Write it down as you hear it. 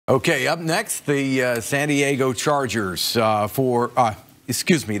Okay, up next, the San Diego Chargers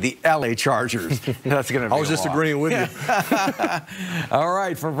the LA Chargers. That's going to be I was just agreeing with you. All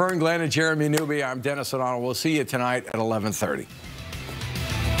right, for Vern Glenn and Jeremy Newberry, I'm Dennis O'Donnell. We'll see you tonight at 11:30.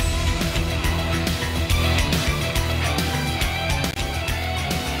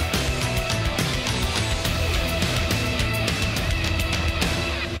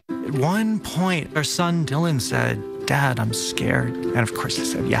 At one point, our son Dylan said, "Dad, I'm scared." And of course I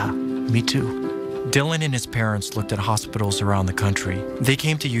said, "Yeah, me too." Dylan and his parents looked at hospitals around the country. They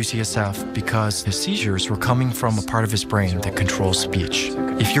came to UCSF because his seizures were coming from a part of his brain that controls speech.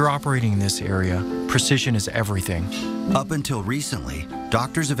 If you're operating in this area, precision is everything. Up until recently,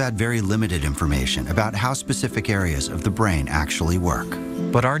 doctors have had very limited information about how specific areas of the brain actually work.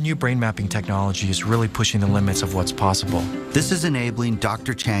 But our new brain mapping technology is really pushing the limits of what's possible. This is enabling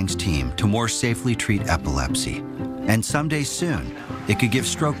Dr. Chang's team to more safely treat epilepsy. And someday soon, it could give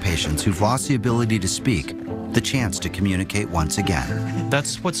stroke patients who've lost the ability to speak the chance to communicate once again.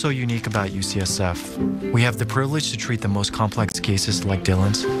 That's what's so unique about UCSF. We have the privilege to treat the most complex cases like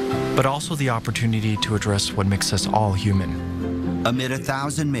Dylan's, but also the opportunity to address what makes us all human. Amid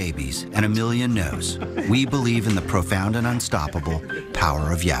 1,000 maybes and 1,000,000 no's, we believe in the profound and unstoppable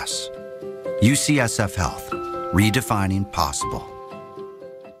power of yes. UCSF Health, redefining possible.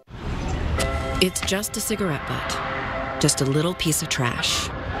 It's just a cigarette butt, just a little piece of trash,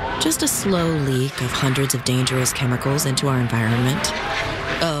 just a slow leak of hundreds of dangerous chemicals into our environment.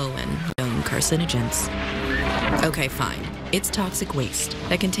 Oh, and known carcinogens. Okay, fine. It's toxic waste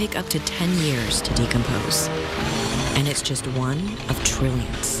that can take up to 10 years to decompose. And it's just one of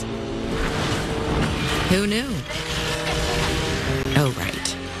trillions. Who knew? Oh,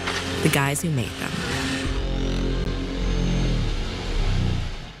 right. The guys who made them.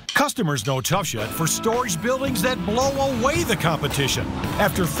 Customers know Tuff Shed for storage buildings that blow away the competition.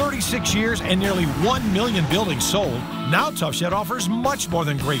 After 36 years and nearly 1 million buildings sold, now Tuff Shed offers much more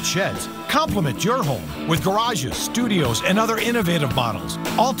than great sheds. Complement your home with garages, studios, and other innovative models.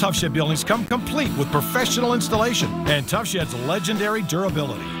 All Tuff Shed buildings come complete with professional installation and Tuff Shed's legendary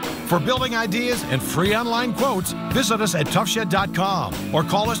durability. For building ideas and free online quotes, visit us at tuffshed.com or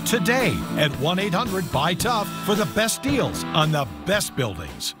call us today at 1-800-BUY-TUFF for the best deals on the best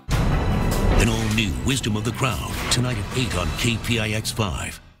buildings. An all-new Wisdom of the Crowd, tonight at 8 on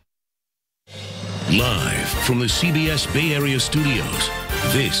KPIX-5. Live from the CBS Bay Area studios,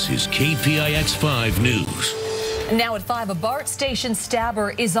 this is KPIX-5 News. Now at 5, a BART station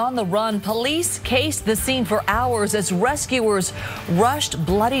stabber is on the run. Police cased the scene for hours as rescuers rushed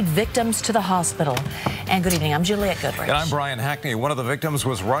bloodied victims to the hospital. And good evening, I'm Juliette Goodrich. And I'm Brian Hackney. One of the victims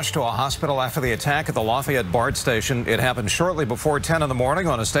was rushed to a hospital after the attack at the Lafayette BART station. It happened shortly before 10 in the morning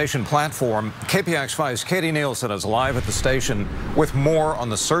on a station platform. KPIX-5's Katie Nielsen is live at the station with more on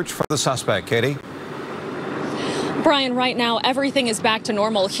the search for the suspect. Katie? Brian, right now, everything is back to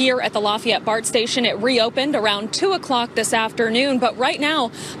normal here at the Lafayette BART station. It reopened around 2 o'clock this afternoon, but right now,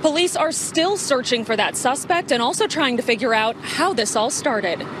 police are still searching for that suspect and also trying to figure out how this all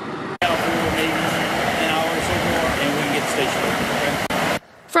started.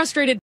 Frustrated